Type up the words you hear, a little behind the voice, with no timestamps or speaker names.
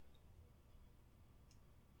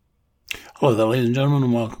Hello there, ladies and gentlemen,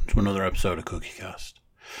 and welcome to another episode of CookieCast.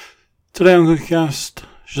 Today on CookieCast,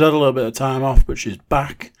 she's had a little bit of time off, but she's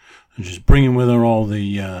back, and she's bringing with her all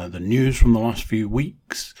the news from the last few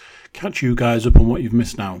weeks. Catch you guys up on what you've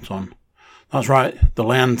missed out on. That's right, the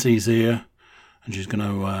Leante's here, and she's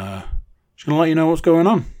gonna let you know what's going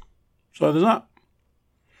on. So there's that.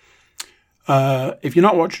 If you're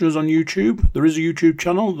not watching us on YouTube, there is a YouTube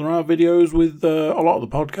channel. There are videos with a lot of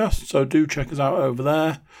the podcasts, so do check us out over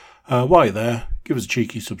there. While you're there, give us a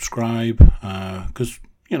cheeky subscribe, because,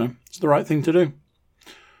 it's the right thing to do.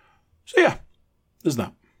 So yeah, there's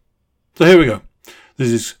that. So here we go.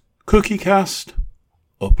 This is CookieCast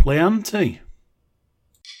Up Leante.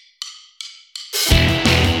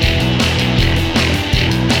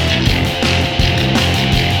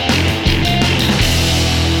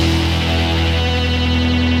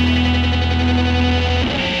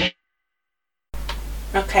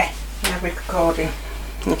 Okay, now we're recording.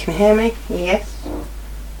 You can hear me? Yes.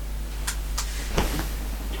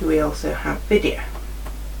 Do we also have video?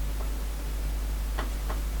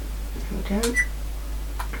 We don't.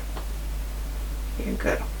 Here we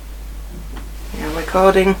go. Now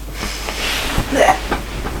recording. There.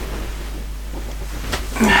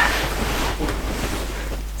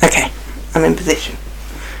 Okay, I'm in position.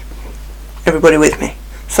 Everybody with me?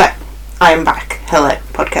 So, I am back. Hello,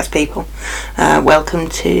 podcast people. Welcome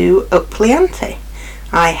to Up Leante.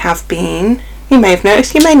 I have been, you may have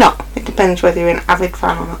noticed, you may not. It depends whether you're an avid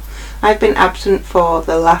fan or not. I've been absent for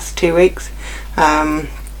the last 2 weeks.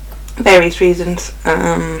 Various reasons.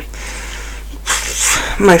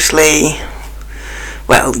 Mostly,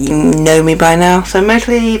 well, you know me by now, so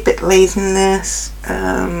mostly a bit laziness,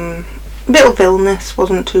 a bit of illness,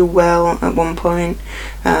 wasn't too well at one point.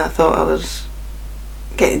 Thought I was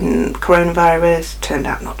getting coronavirus, turned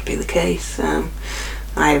out not to be the case.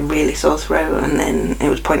 I had really sore throat, and then it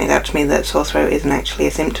was pointed out to me that sore throat isn't actually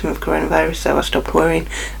a symptom of coronavirus, so I stopped worrying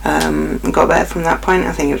and got better from that point.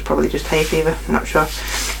 I think it was probably just hay fever, I'm not sure,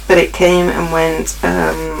 but it came and went,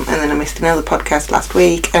 and then I missed another podcast last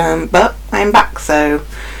week, but I'm back, so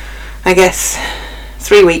I guess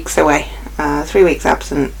 3 weeks away, 3 weeks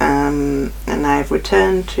absent, and I've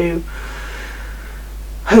returned to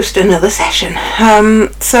host another session.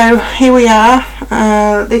 So here we are.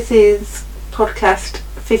 This is podcast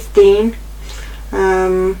 15.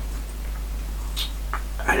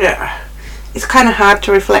 It's kind of hard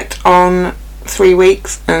to reflect on 3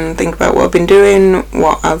 weeks and think about what I've been doing,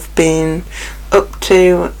 what I've been up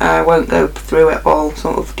to. I won't go through it all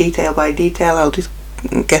sort of detail by detail. I'll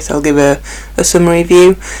give a summary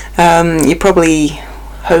view. You're probably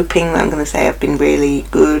hoping that I'm going to say I've been really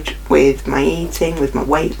good with my eating, with my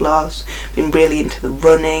weight loss, been really into the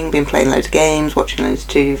running, been playing loads of games, watching loads of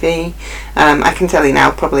TV. I can tell you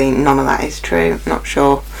now, probably none of that is true. I'm not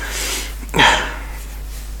sure.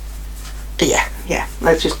 yeah,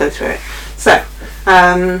 let's just go through it. So,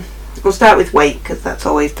 we'll start with weight, because that's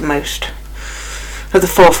always the most at the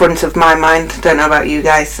forefront of my mind. Don't know about you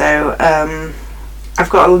guys, so I've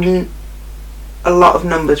got a lot of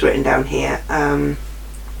numbers written down here.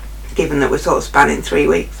 Given that we're sort of spanning 3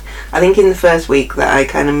 weeks. I think in the first week that I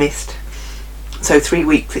kind of missed, so 3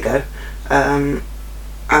 weeks ago,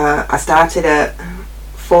 I started at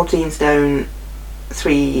 14 stone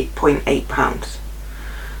 3.8 pounds.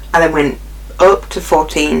 I then went up to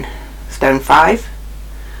 14 stone 5,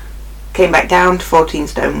 came back down to 14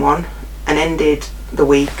 stone 1, and ended the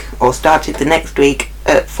week, or started the next week,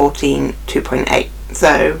 at 14 2.8.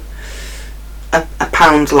 So a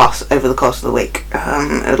pound's loss over the course of the week.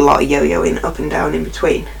 A lot of yo-yoing up and down in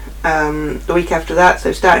between. The week after that,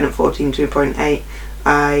 so starting at 14.2.8,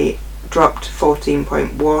 I dropped to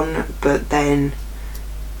 14.1, but then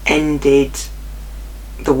ended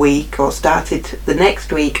the week, or started the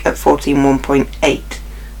next week, at 14.1.8.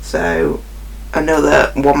 So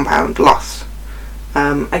another £1 loss.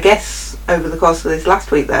 I guess over the course of this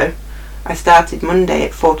last week though, I started Monday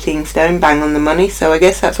at 14 stone, bang on the money, so I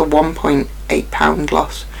guess that's a £1.8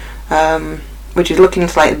 loss, which is looking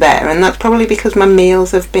slightly better, and that's probably because my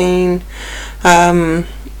meals have been a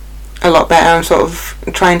lot better. I'm sort of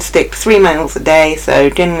trying to stick to 3 meals a day,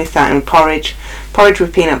 so generally starting with porridge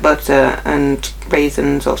with peanut butter and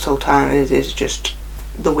raisins or sultanas is just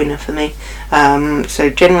the winner for me. So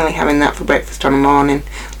generally having that for breakfast on a morning.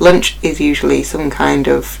 Lunch is usually some kind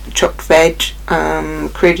of chopped veg,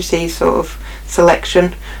 crudity sort of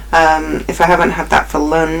selection. If I haven't had that for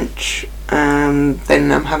lunch,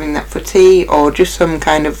 then I'm having that for tea, or just some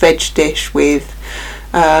kind of veg dish with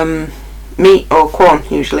meat or corn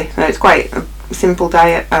usually. So it's quite a simple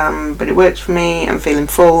diet, but it works for me. I'm feeling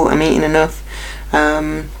full, I'm eating enough,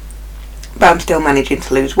 but I'm still managing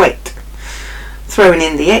to lose weight. throwing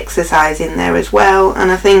in the exercise in there as well,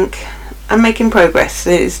 and I think I'm making progress.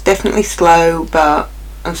 It's definitely slow, but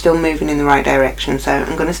I'm still moving in the right direction, so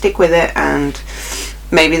I'm going to stick with it, and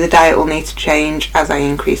maybe the diet will need to change as I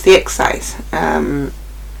increase the exercise.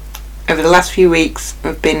 Over the last few weeks I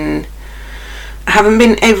haven't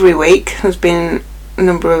been every week. There's been a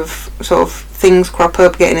number of sort of things crop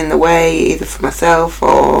up getting in the way, either for myself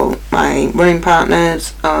or my running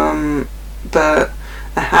partners, but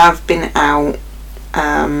I have been out,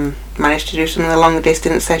 managed to do some of the longer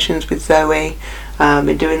distance sessions with Zoe,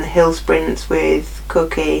 been doing the hill sprints with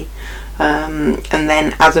Cookie, and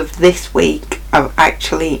then as of this week I've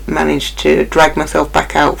actually managed to drag myself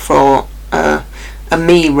back out for a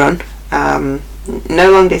me run.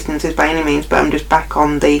 No long distances by any means, but I'm just back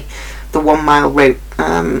on the 1 mile route.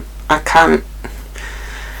 I can't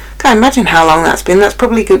imagine how long that's been. That's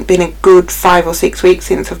probably been a good 5 or 6 weeks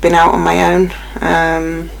since I've been out on my own.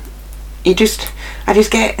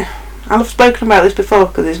 I've spoken about this before,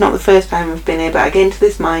 because it's not the first time I've been here, but I get into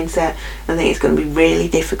this mindset and think it's going to be really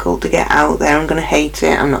difficult to get out there. I'm going to hate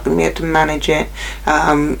it. I'm not going to be able to manage it.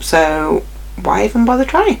 So why even bother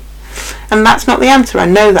trying? And that's not the answer. I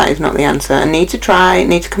know that is not the answer. I need to try,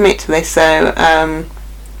 need to commit to this. So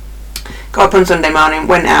got up on Sunday morning,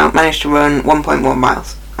 went out, managed to run 1.1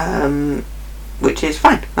 miles, which is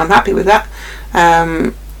fine. I'm happy with that.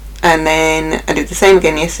 And then I did the same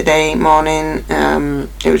again yesterday morning.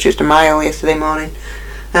 It was just a mile yesterday morning.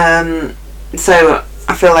 So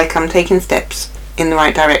I feel like I'm taking steps in the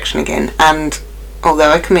right direction again. And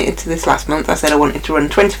although I committed to this last month, I said I wanted to run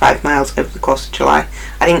 25 miles over the course of July.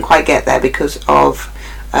 I didn't quite get there because of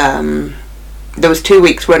there was 2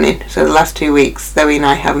 weeks running, so the last 2 weeks Zoe and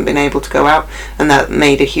I haven't been able to go out, and that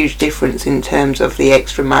made a huge difference in terms of the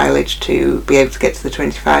extra mileage to be able to get to the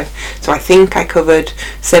 25. So I think I covered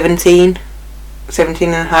 17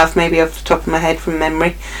 and a half maybe off the top of my head from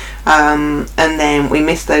memory, and then we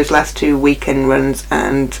missed those last 2 weekend runs,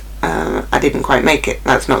 and I didn't quite make it.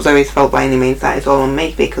 That's not Zoe's fault by any means, that is all on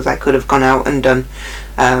me, because I could have gone out and done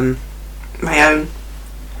my own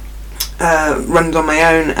runs on my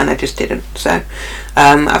own, and I just didn't. So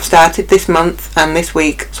I've started this month and this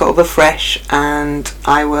week sort of afresh, and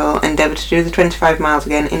I will endeavour to do the 25 miles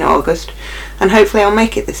again in August, and hopefully I'll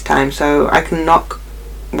make it this time, so I can knock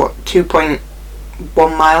 2.1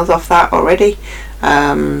 miles off that already.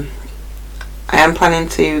 I am planning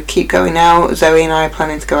to keep going out. Zoe and I are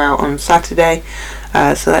planning to go out on Saturday,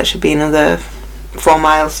 so that should be another 4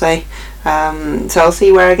 miles, say. So I'll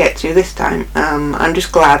see where I get to this time. I'm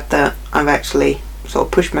just glad that I've actually sort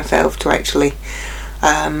of pushed myself to actually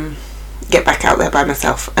get back out there by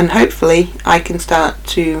myself, and hopefully I can start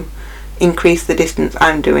to increase the distance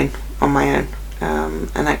I'm doing on my own,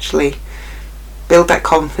 and actually build that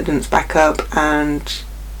confidence back up and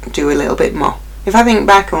do a little bit more. If I think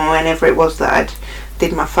back on whenever it was that I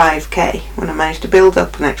did my 5k, when I managed to build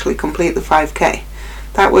up and actually complete the 5k,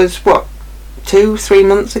 that was 2-3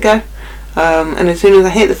 months ago. And as soon as I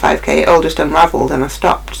hit the 5k, it all just unravelled and I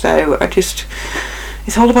stopped. So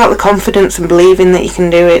it's all about the confidence and believing that you can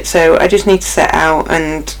do it. So I just need to set out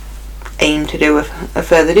and aim to do a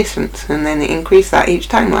further distance, and then increase that each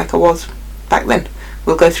time like I was back then.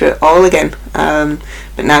 We'll go through it all again.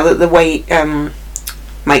 But now that the weight,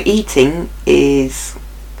 my eating is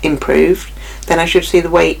improved, then I should see the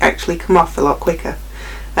weight actually come off a lot quicker.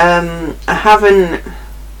 I haven't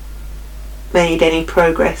made any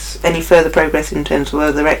further progress in terms of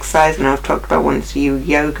other exercise, and I've talked about wanting to do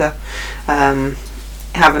yoga.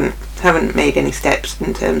 Haven't made any steps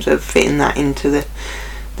in terms of fitting that into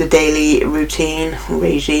the daily routine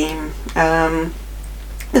regime.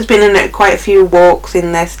 There's been quite a few walks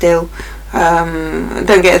in there still. I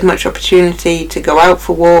don't get as much opportunity to go out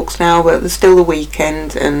for walks now, but there's still the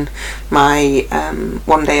weekend and my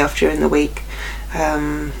 1 day off during the week,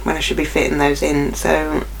 when I should be fitting those in.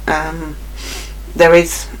 So there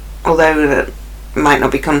is, although it might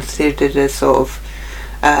not be considered as sort of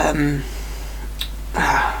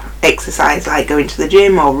exercise like going to the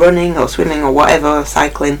gym or running or swimming or whatever, or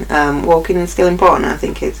cycling, walking is still important. I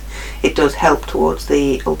think it does help towards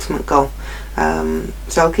the ultimate goal.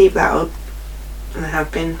 So I'll keep that up. And I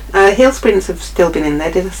have been. Hill sprints have still been in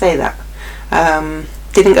there, did I say that?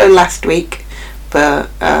 Didn't go last week, but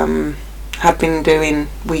had been doing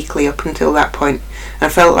weekly up until that point. And I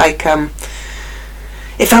felt like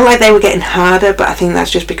it felt like they were getting harder, but I think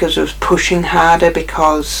that's just because I was pushing harder,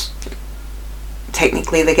 because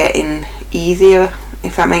technically they're getting easier,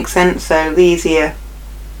 if that makes sense. So the easier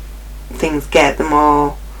things get, the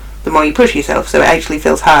more you push yourself, so it actually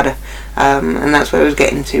feels harder, and that's where I was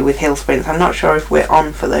getting to with hill sprints. I'm not sure if we're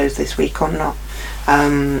on for those this week or not.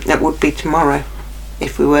 It would be tomorrow,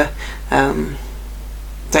 if we were.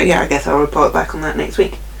 So yeah, I guess I'll report back on that next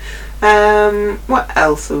week. What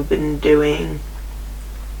else have we been doing?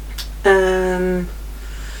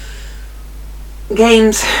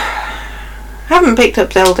 Games. Haven't picked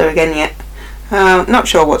up Zelda again yet. Not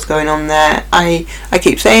sure what's going on there. I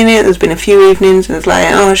keep saying it. There's been a few evenings and it's like,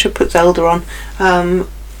 oh, I should put Zelda on.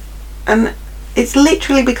 And it's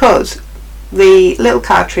literally because the little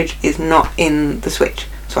cartridge is not in the Switch,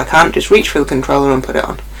 so I can't just reach for the controller and put it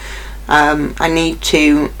on. I need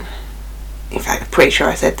to, in fact, I'm pretty sure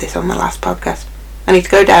I said this on my last podcast, I need to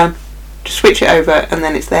go down, just switch it over, and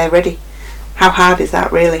then it's there ready. How hard is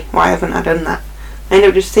that really? Why haven't I done that? I end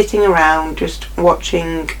up just sitting around, just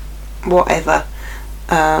watching whatever,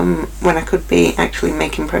 when I could be actually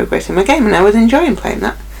making progress in my game, and I was enjoying playing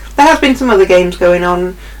that. There has been some other games going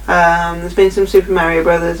on. There's been some Super Mario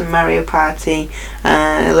Brothers and Mario Party,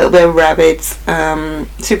 a little bit of Rabbids.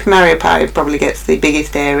 Super Mario Party probably gets the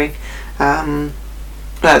biggest airing.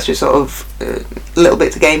 That's just sort of little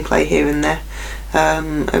bits of gameplay here and there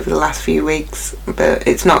over the last few weeks, but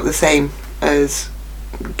it's not the same as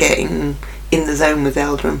getting in the zone with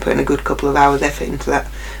Zelda and putting a good couple of hours effort into that.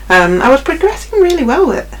 I was progressing really well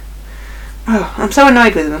with it. Oh, I'm so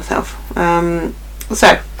annoyed with myself.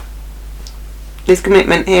 So, this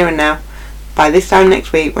commitment here and now, by this time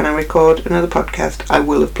next week when I record another podcast, I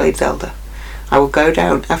will have played Zelda. I will go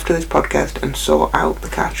down after this podcast and sort out the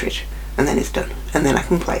cartridge, and then it's done, and then I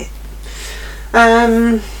can play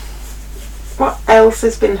it. What else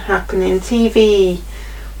has been happening TV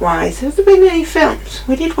wise? Have there been any films?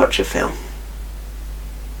 We did watch a film.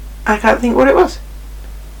 I can't think what it was.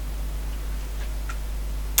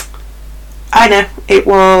 I know, it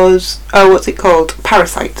was, what's it called?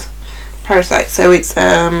 Parasite. So it's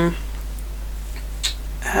is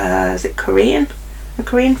it Korean? A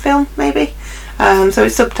Korean film maybe? So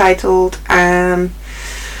it's subtitled.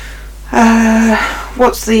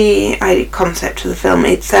 What's the concept of the film?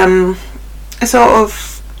 It's a sort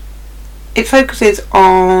of, it focuses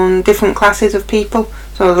on different classes of people,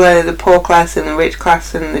 so the poor class and the rich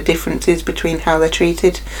class, and the differences between how they're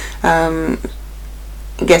treated. I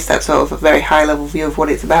guess that's sort of a very high level view of what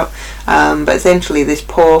it's about, but essentially this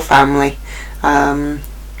poor family,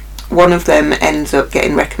 one of them ends up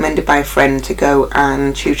getting recommended by a friend to go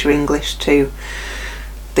and tutor English to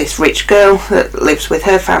this rich girl that lives with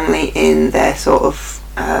her family in their sort of,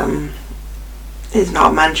 it's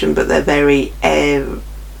not a mansion, but they're very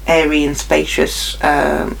airy and spacious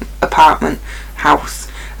apartment house,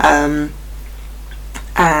 and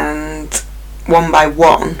one by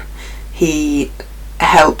one he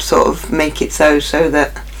helps sort of make it so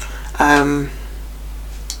that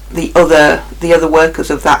the other workers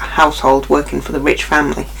of that household working for the rich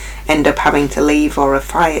family end up having to leave or are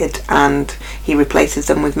fired, and he replaces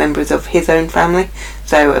them with members of his own family.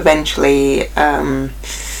 So eventually him,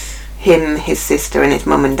 his sister and his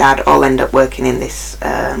mum and dad all end up working in this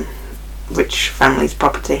rich family's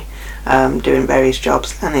property, doing various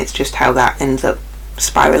jobs, and it's just how that ends up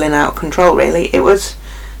spiralling out of control really. It was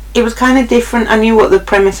kind of different. I knew what the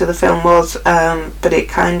premise of the film was, but it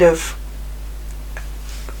kind of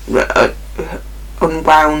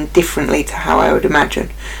unwound differently to how I would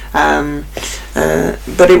imagine.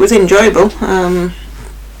 But it was enjoyable.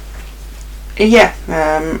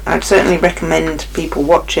 I'd certainly recommend people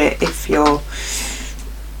watch it if you're,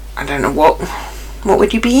 I don't know, what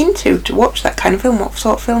would you be into to watch that kind of film? What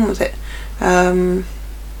sort of film was it? I'm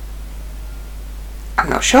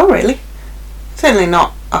not sure really. Certainly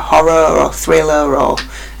not a horror or thriller or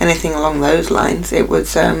anything along those lines. It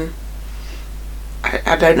was, I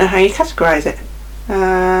don't know how you categorise it.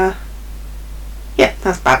 Yeah,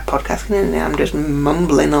 that's bad podcasting, isn't it? I'm just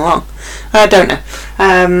mumbling along. I don't know.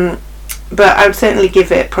 But I would certainly give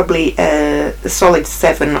it probably a solid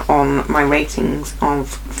 7 on my ratings of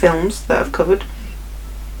films that I've covered.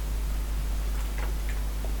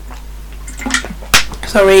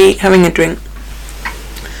 Sorry, having a drink.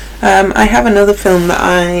 I have another film that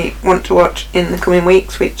I want to watch in the coming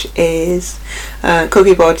weeks, which is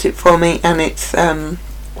Cookie bought it for me, and it's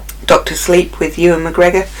Dr. Sleep with Ewan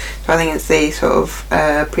McGregor. So I think it's the sort of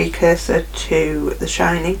precursor to The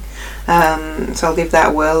Shining. So I'll give that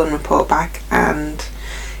a whirl and report back. And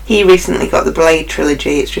he recently got the Blade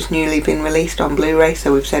trilogy. It's just newly been released on Blu-ray,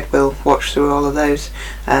 so we've said we'll watch through all of those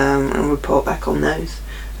and report back on those.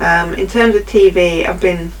 In terms of TV, I've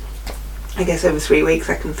been, I guess over 3 weeks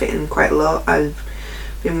I can fit in quite a lot. I've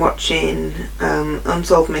been watching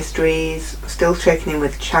Unsolved Mysteries, still checking in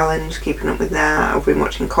with Challenge, keeping up with that. I've been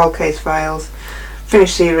watching Cold Case Files,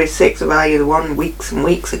 finished series 6 of Are You the One weeks and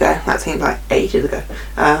weeks ago. That seems like ages ago.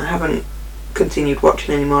 I haven't continued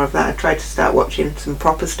watching any more of that. I tried to start watching some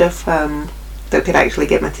proper stuff that I could actually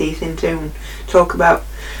get my teeth into and talk about.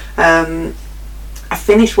 I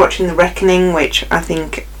finished watching The Reckoning, which I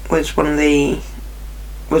think was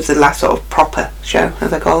was the last sort of proper show,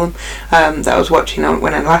 as I call them, that I was watching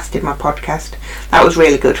when I last did my podcast. That was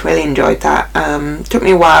really good, really enjoyed that. Took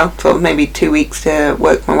me a while, sort of maybe 2 weeks to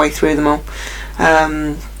work my way through them all.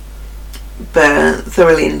 But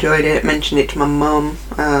thoroughly enjoyed it. Mentioned it to my mum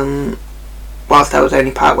whilst I was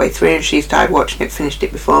only part way through, and she started watching it, finished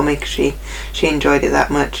it before me because she enjoyed it that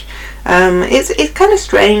much. It's kind of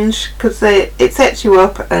strange because it sets you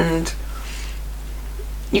up, and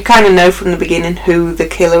you kind of know from the beginning who the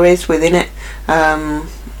killer is within it. I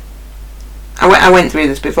went through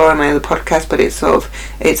this before on my other podcast, but it's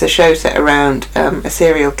a show set around a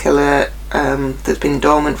serial killer that's been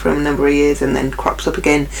dormant for a number of years and then crops up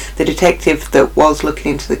again. The detective that was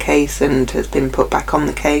looking into the case and has been put back on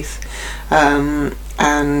the case, and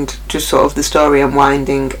just sort of the story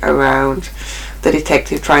unwinding around the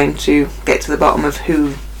detective trying to get to the bottom of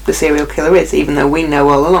who the serial killer is, even though we know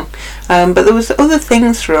all along. But there was other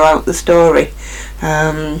things throughout the story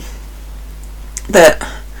that,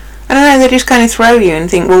 I don't know, they just kind of throw you and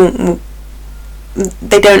think, well,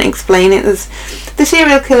 they don't explain it. The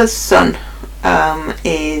serial killer's son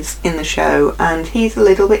is in the show, and he's a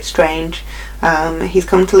little bit strange. He's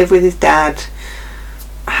come to live with his dad,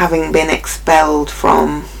 having been expelled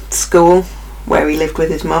from school where he lived with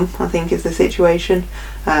his mum, I think is the situation.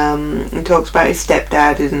 He talks about his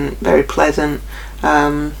stepdad isn't very pleasant,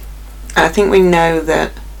 and I think we know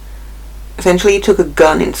that essentially he took a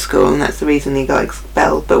gun in school and that's the reason he got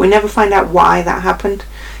expelled, but we never find out why that happened.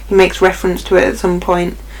 He makes reference to it at some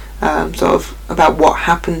point, sort of about what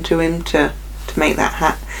happened to him to make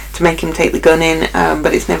that to make him take the gun in,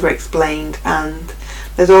 but it's never explained. And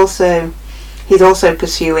he's also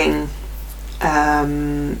pursuing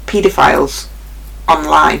paedophiles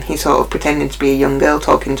online. He's sort of pretending to be a young girl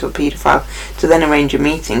talking to a paedophile to then arrange a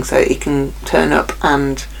meeting so that he can turn up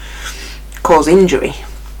and cause injury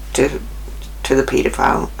to the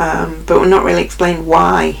paedophile, but we're not really explained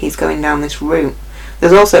why he's going down this route.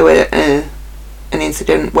 There's also an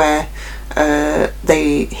incident where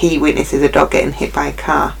he witnesses a dog getting hit by a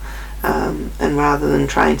car, and rather than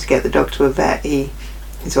trying to get the dog to a vet, he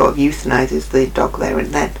sort of euthanises the dog there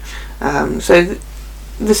and then. So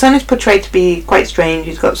the son is portrayed to be quite strange.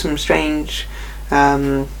 He's got some strange,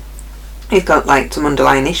 he's got like some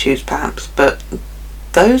underlying issues perhaps, but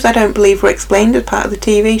those I don't believe were explained as part of the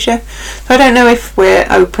TV show. So I don't know if we're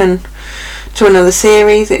open to another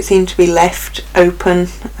series. It seemed to be left open.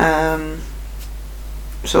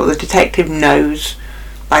 Sort of the detective knows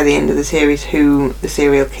by the end of the series who the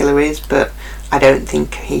serial killer is, but I don't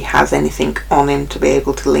think he has anything on him to be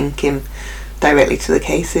able to link him directly to the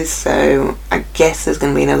cases. So I guess there's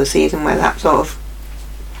going to be another season where that sort of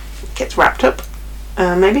gets wrapped up.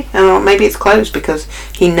 Maybe, or maybe it's closed because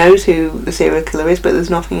he knows who the serial killer is, but there's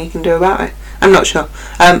nothing he can do about it. I'm not sure,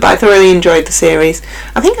 but I thoroughly enjoyed the series.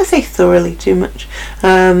 I think I say thoroughly too much,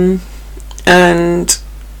 and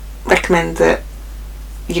recommend that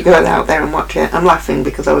you go out there and watch it. I'm laughing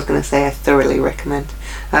because I was going to say I thoroughly recommend,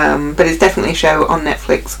 but it's definitely a show on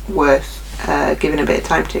Netflix worth giving a bit of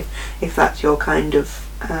time to, if that's your kind of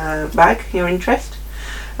bag, your interest.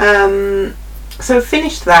 So I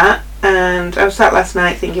finished that, and I was sat last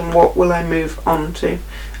night thinking, what will I move on to?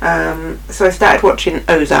 So I started watching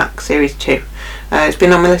Ozark Series 2. It's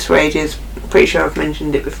been on my list for ages. Pretty sure I've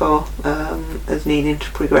mentioned it before as needing to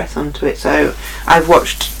progress onto it. So I've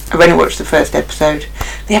only watched the first episode.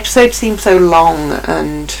 The episodes seem so long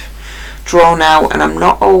and drawn out, and I'm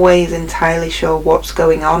not always entirely sure what's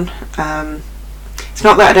going on. It's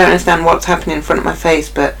not that I don't understand what's happening in front of my face,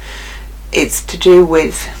 but it's to do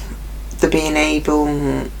with the being able...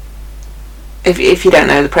 If you don't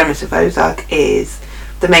know, the premise of Ozark is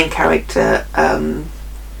the main character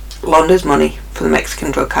launders money for the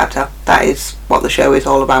Mexican drug cartel. That is what the show is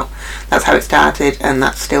all about. That's how it started, and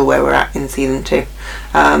that's still where we're at in season 2.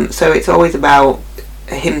 So it's always about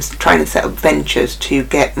him trying to set up ventures to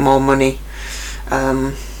get more money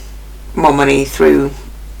through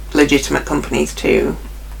legitimate companies to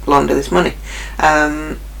launder this money.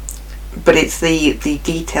 But it's the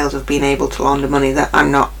details of being able to launder money that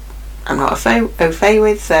I'm not au fait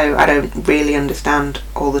with, so I don't really understand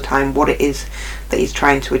all the time what it is that he's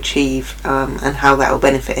trying to achieve, and how that will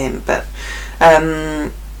benefit him. But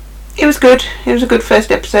it was good. It was a good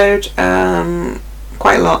first episode.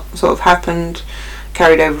 Quite a lot sort of happened,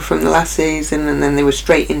 carried over from the last season, and then they were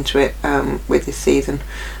straight into it with this season.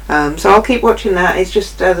 So I'll keep watching that. It's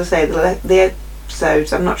just, as I say, the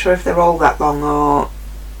episodes, I'm not sure if they're all that long or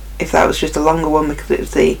if that was just a longer one because it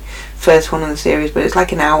was the first one in the series, but it's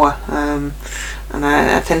like an hour, and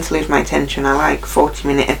I tend to lose my attention. I like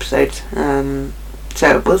 40-minute episodes,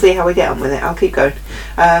 so we'll see how we get on with it. I'll keep going.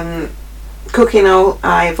 Cooking,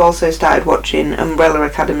 I've also started watching Umbrella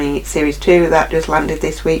Academy Series 2. That just landed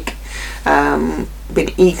this week. Been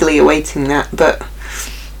eagerly awaiting that, but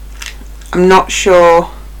I'm not sure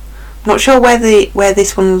where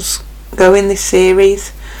this one's going, this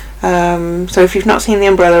series. So if you've not seen the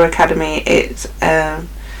Umbrella Academy, it's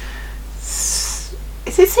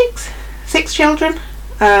is it six children?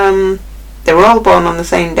 They were all born on the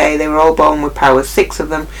same day. They were all born with powers. 6 of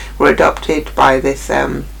them were adopted by this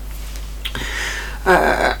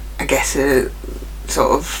I guess a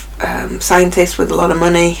sort of scientist with a lot of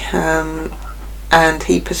money, and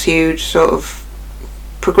he pursued sort of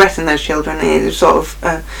progressing those children. It was sort of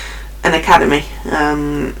an academy,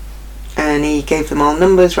 and he gave them all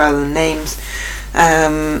numbers rather than names,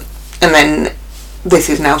 and then this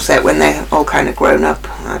is now set when they're all kind of grown up.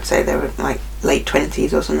 I'd say they were like late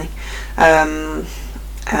 20s or something, and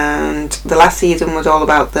the last season was all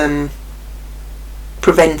about them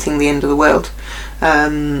preventing the end of the world,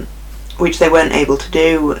 which they weren't able to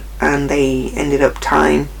do, and they ended up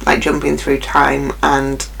jumping through time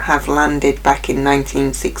and have landed back in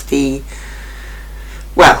 1960.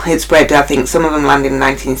 Well, it spread. I think some of them landed in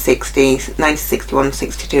 1960, 1961,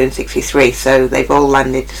 62 and 63, so they've all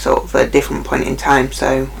landed sort of at a different point in time.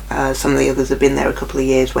 So some of the others have been there a couple of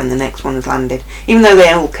years when the next one has landed. Even though they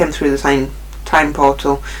all came through the same time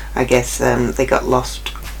portal, I guess they got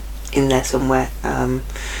lost in there somewhere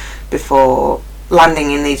before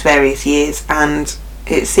landing in these various years, and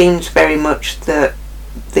it seems very much that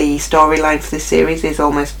the storyline for this series is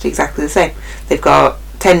almost exactly the same. They've got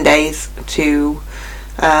 10 days to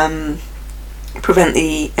prevent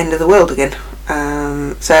the end of the world again.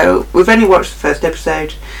 So we've only watched the first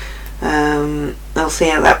episode. I'll see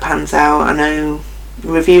how that pans out. I know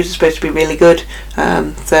reviews are supposed to be really good,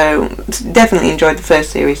 so definitely enjoyed the first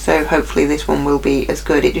series, so hopefully this one will be as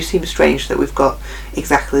good. It just seems strange that we've got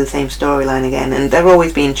exactly the same storyline again, and they're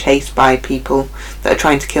always being chased by people that are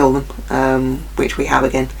trying to kill them, which we have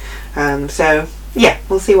again. So yeah,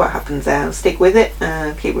 we'll see what happens there. I'll stick with it,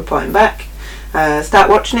 keep reporting back. Start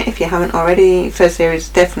watching it if you haven't already. First series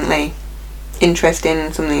definitely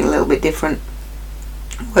interesting, something a little bit different,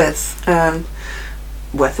 worth a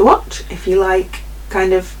watch if you like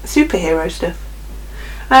kind of superhero stuff.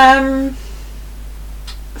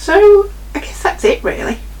 So I guess that's it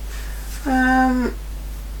really.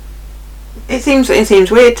 It seems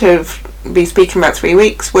weird to be speaking about 3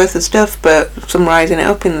 weeks worth of stuff, but summarising it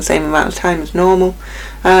up in the same amount of time as normal.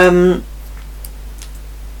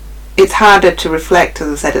 It's harder to reflect, as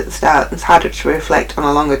I said at the start, it's harder to reflect on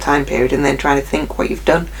a longer time period and then trying to think what you've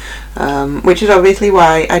done, which is obviously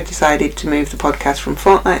why I decided to move the podcast from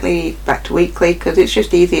fortnightly back to weekly, because it's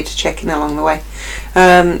just easier to check in along the way.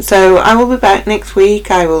 So I will be back next week.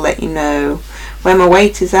 I will let you know where my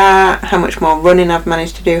weight is at, how much more running I've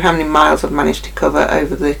managed to do, how many miles I've managed to cover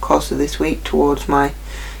over the course of this week towards my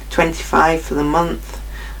 25 for the month.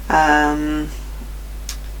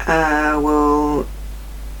 We'll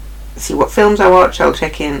see what films I watch. I'll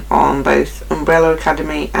check in on both Umbrella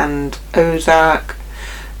Academy and Ozark,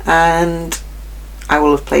 and I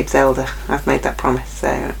will have played Zelda. I've made that promise,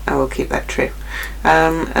 so I will keep that true.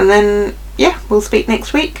 And then yeah, we'll speak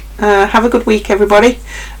next week. Have a good week everybody,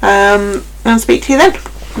 and speak to you then.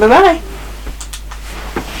 Bye bye.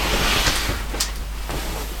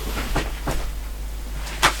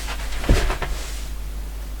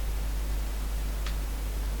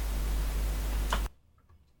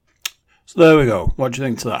 So there we go. What do you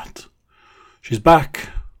think to that? She's back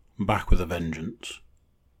with a vengeance.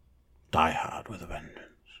 Die Hard with a vengeance.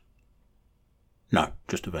 No,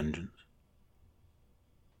 just a vengeance.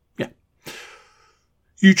 Yeah.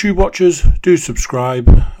 YouTube watchers, do subscribe.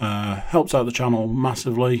 Helps out the channel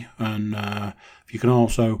massively. And if you can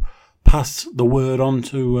also pass the word on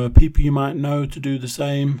to people you might know to do the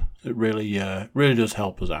same, it really does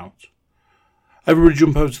help us out. Everybody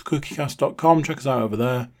jump over to thecookiecast.com. Check us out over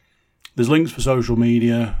there. There's links for social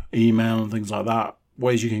media, email and things like that,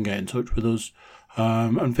 ways you can get in touch with us,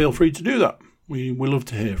 and feel free to do that. We love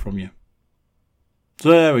to hear from you. So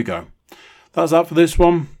there we go. That's that for this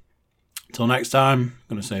one. Till next time,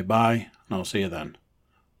 I'm going to say bye, and I'll see you then.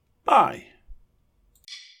 Bye.